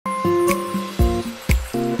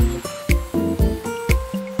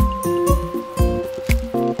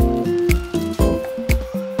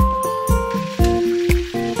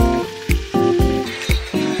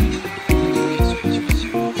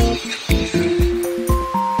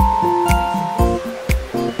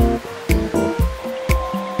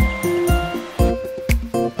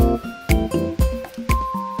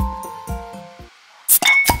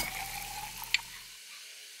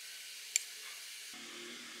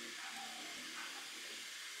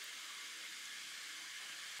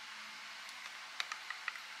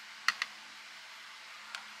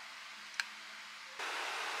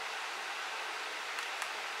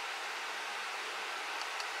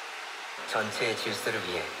전체의 질서를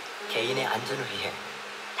위해, 개인의 안전을 위해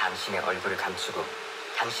당신의 얼굴을 감추고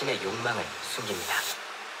당신의 욕망을 숨깁니다.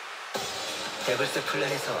 데블스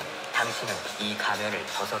플랜에서 당신은 이 가면을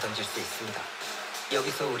벗어던질 수 있습니다.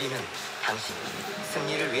 여기서 우리는 당신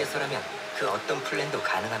승리를 위해서라면 그 어떤 플랜도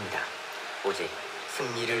가능합니다. 오직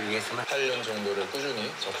승리를 위해서만. 8년 정도를 꾸준히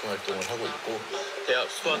작품 활동을 하고 있고, 대학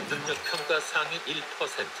수학능력 평가 상위 1%,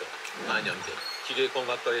 4년제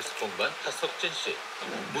기계공학과에서 공부한 하석진 씨.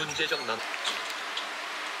 문제적 남.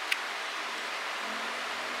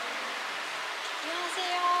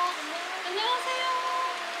 안녕하세요. 안녕하세요.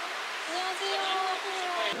 안녕하세요.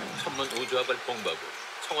 천문 우주학을 공부하고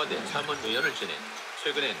청와대 자문위원을 지낸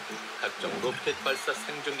최근엔 각종 로켓 발사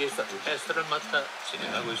생중계에서 해설을 맡아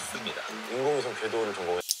진행하고 있습니다. 인공위성 궤도를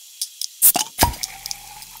전공해.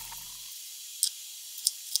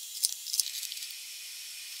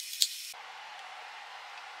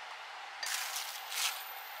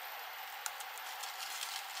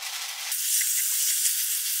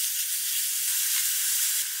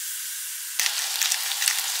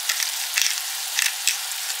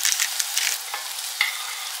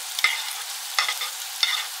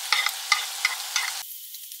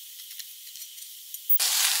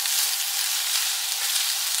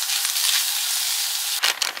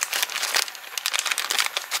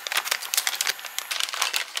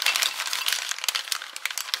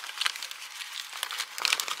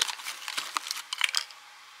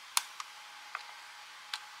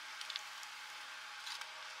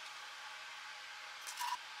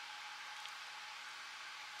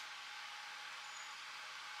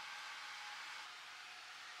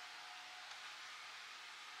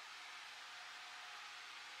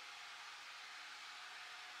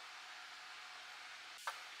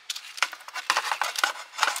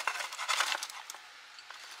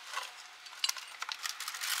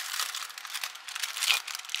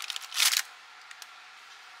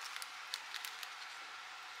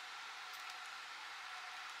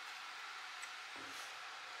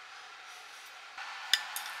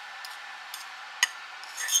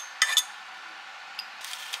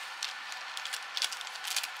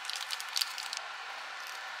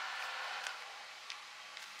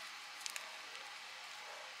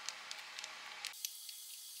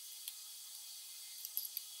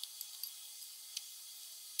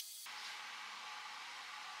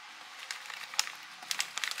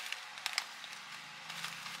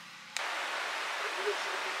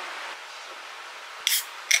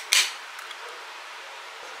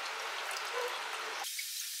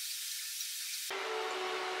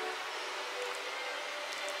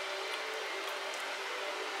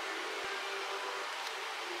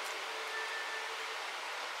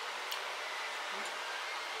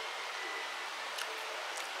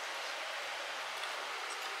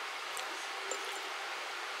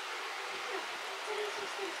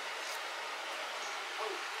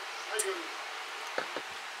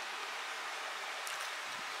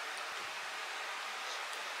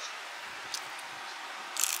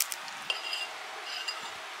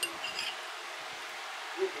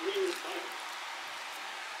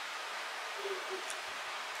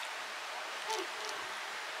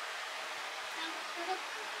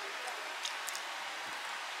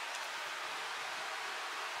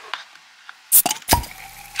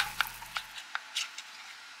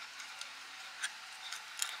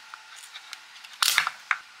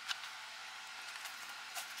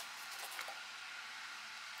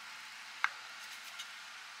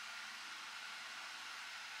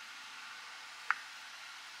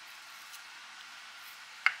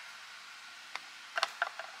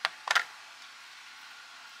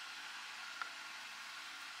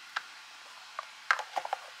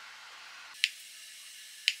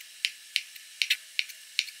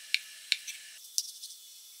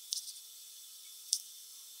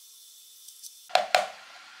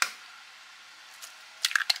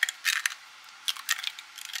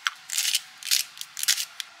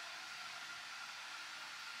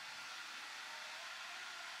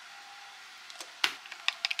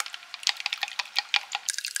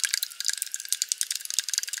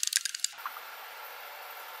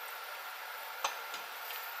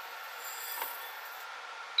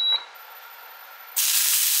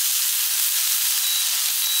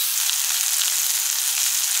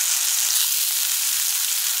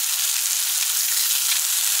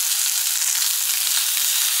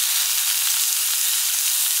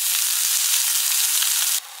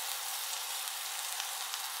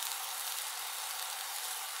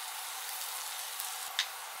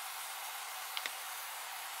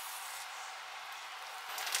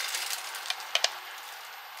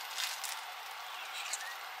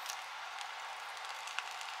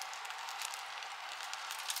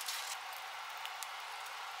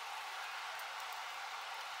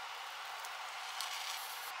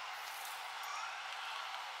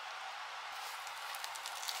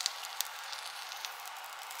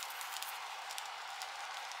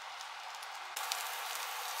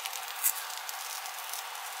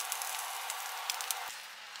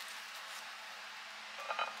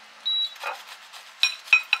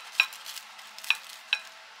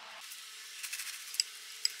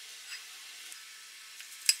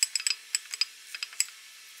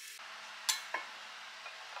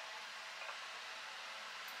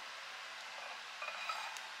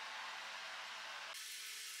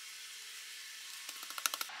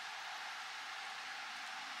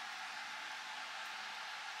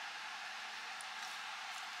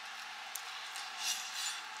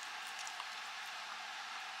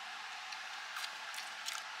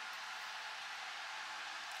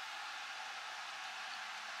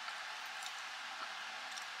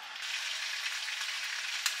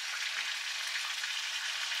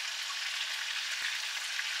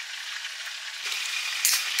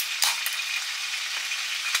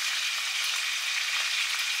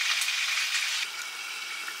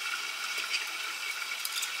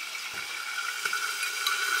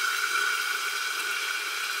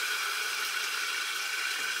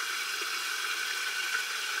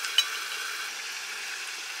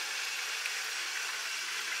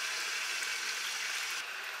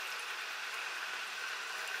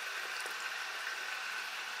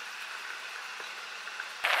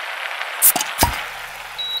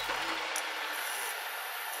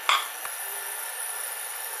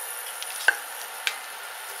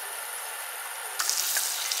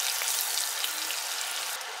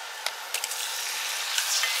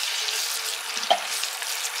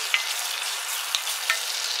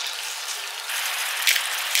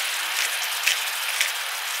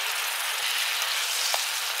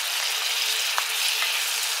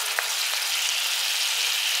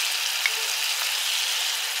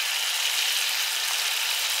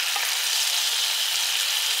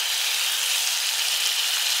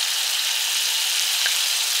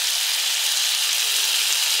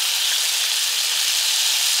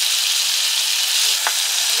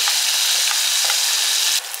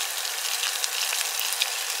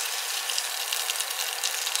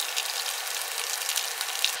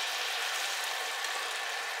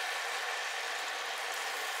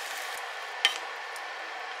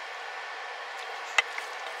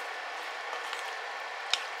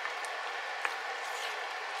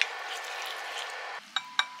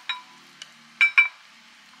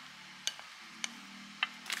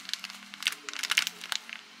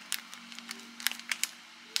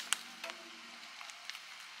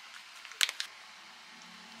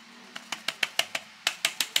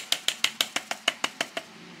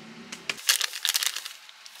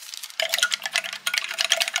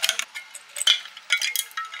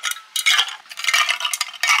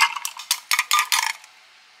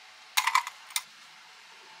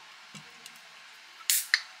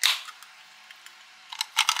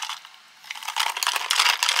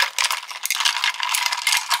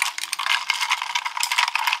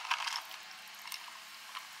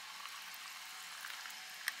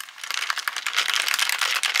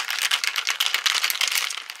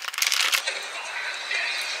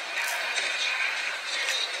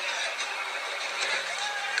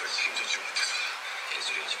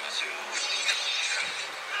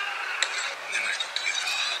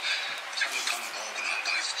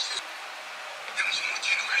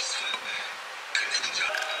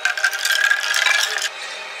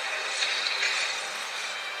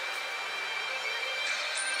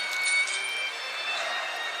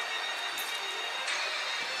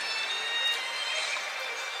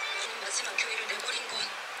 마지막 교회를 내버린 건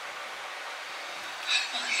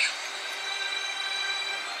엄마예요.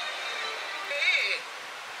 왜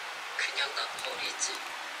그냥 나 버리지?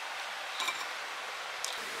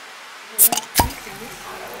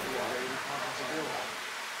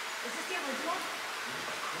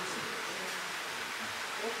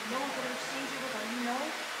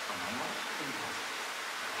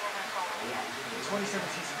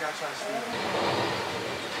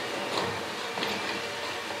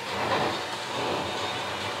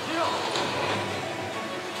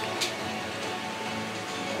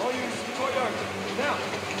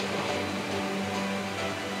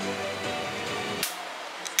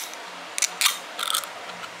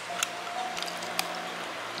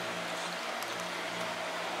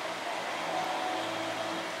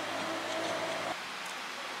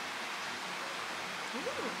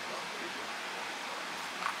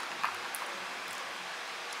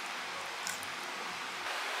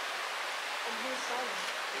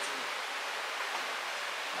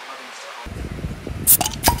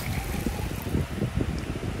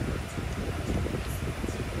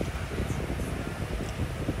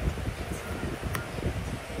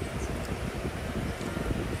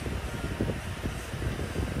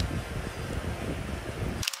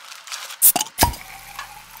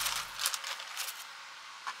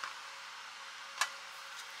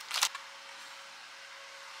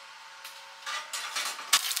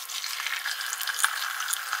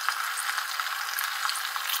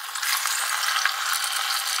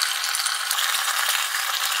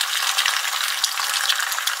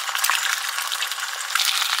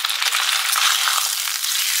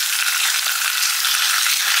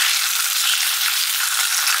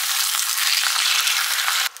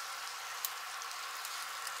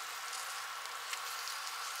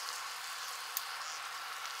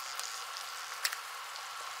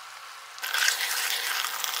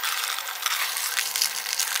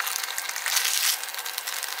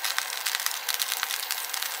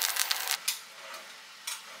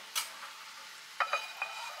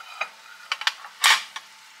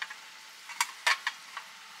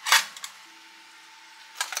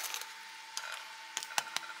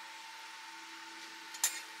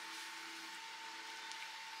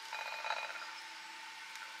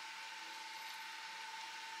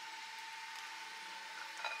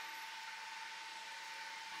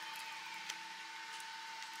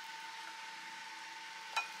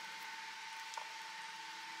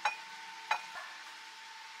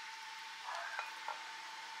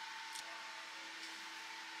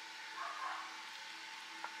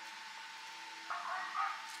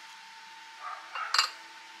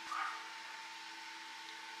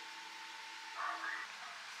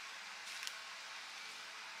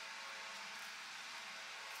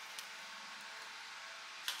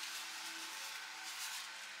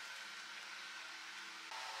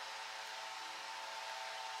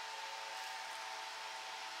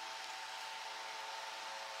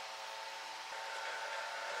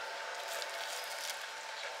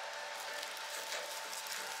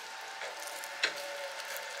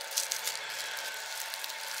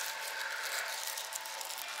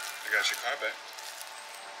 I got your car back.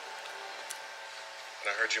 And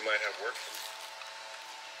I heard you might have work for me.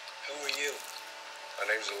 Who are you? My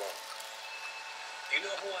name's Alon. You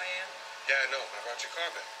know who I am? Yeah, I know. I brought your car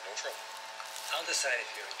back. No trouble. I'll decide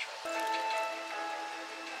if you're in trouble.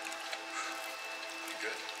 You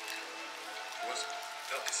good? Who was it?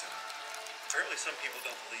 Don't listen. Apparently some people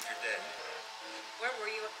don't believe you're dead. Where were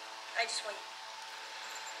you? I just want